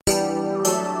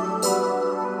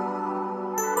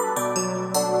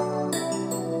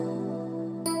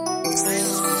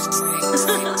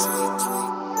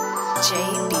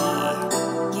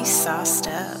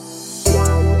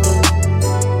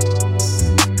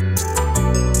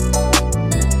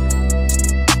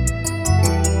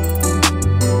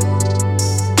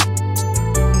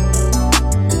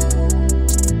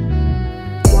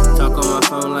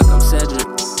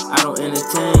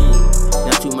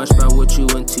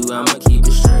into, I'ma keep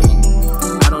it straight.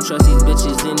 I don't trust these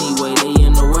bitches anyway, they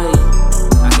in the way.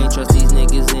 I can't trust these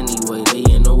niggas anyway,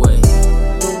 they in the way.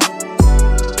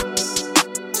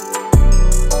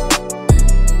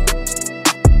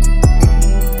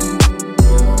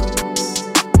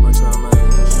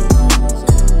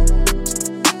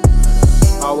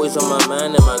 Always on my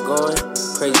mind, am I going?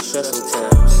 Crazy stressing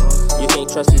times. You can't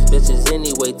trust these bitches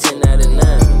anyway, 10 out of 9.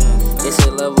 They say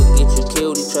love will get you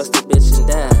killed, he trust the bitch and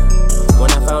die. When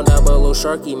I found out about Lil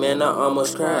Sharky, man, I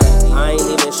almost cried. I ain't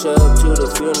even show up to the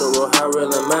funeral, how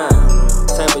real am I?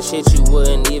 Type of shit you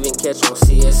wouldn't even catch on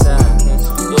CSI.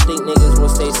 You think niggas will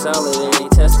stay solid and they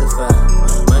testify.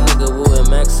 My nigga Wood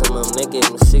Maximum, they gave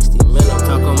him 60 minutes.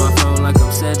 Talk on my phone like I'm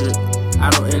Cedric,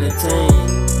 I don't entertain.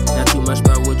 Not too much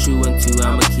about what you into,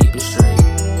 I'ma keep it straight.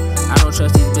 I don't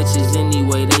trust these bitches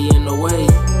anyway, they in the way.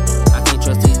 I can't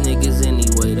trust these niggas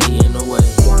anyway, they in the way.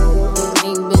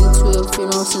 Ain't been to a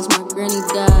funeral since my granny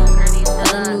died.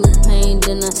 I knew pain,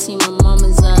 then I see my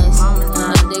mama's eyes.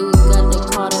 That day we got the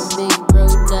call that big bro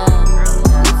died.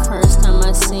 The first time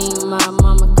I seen my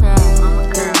mama cry.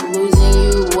 Losing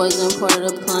you wasn't part of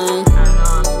the plan.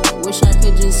 Wish I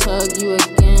could just hug you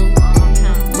again,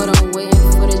 but I'm waiting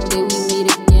for the day we meet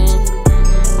again.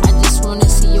 I just wanna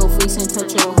see your face and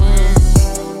touch your hand.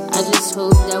 I just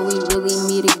hope that we really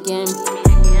meet again.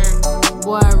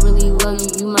 Boy, I really love you,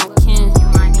 you my kin.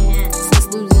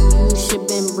 Since losing you, shit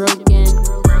been broken.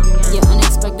 Your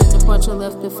unexpected departure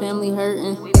left the family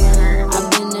hurting. I've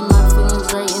been in my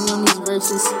feelings writing on these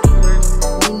verses.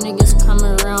 New niggas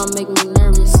coming around make me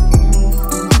nervous.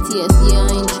 PTSD,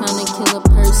 I ain't tryna kill a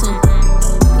person.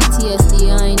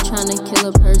 PTSD, I ain't tryna kill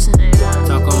a person.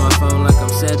 Talk on my phone like I'm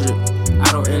Cedric, I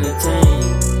don't entertain.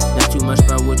 Not too much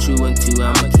about what you into,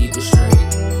 I'ma keep it straight.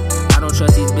 I don't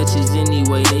trust these bitches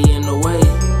anyway, they in the way.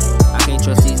 I can't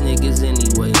trust these niggas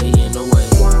anyway, they in the way.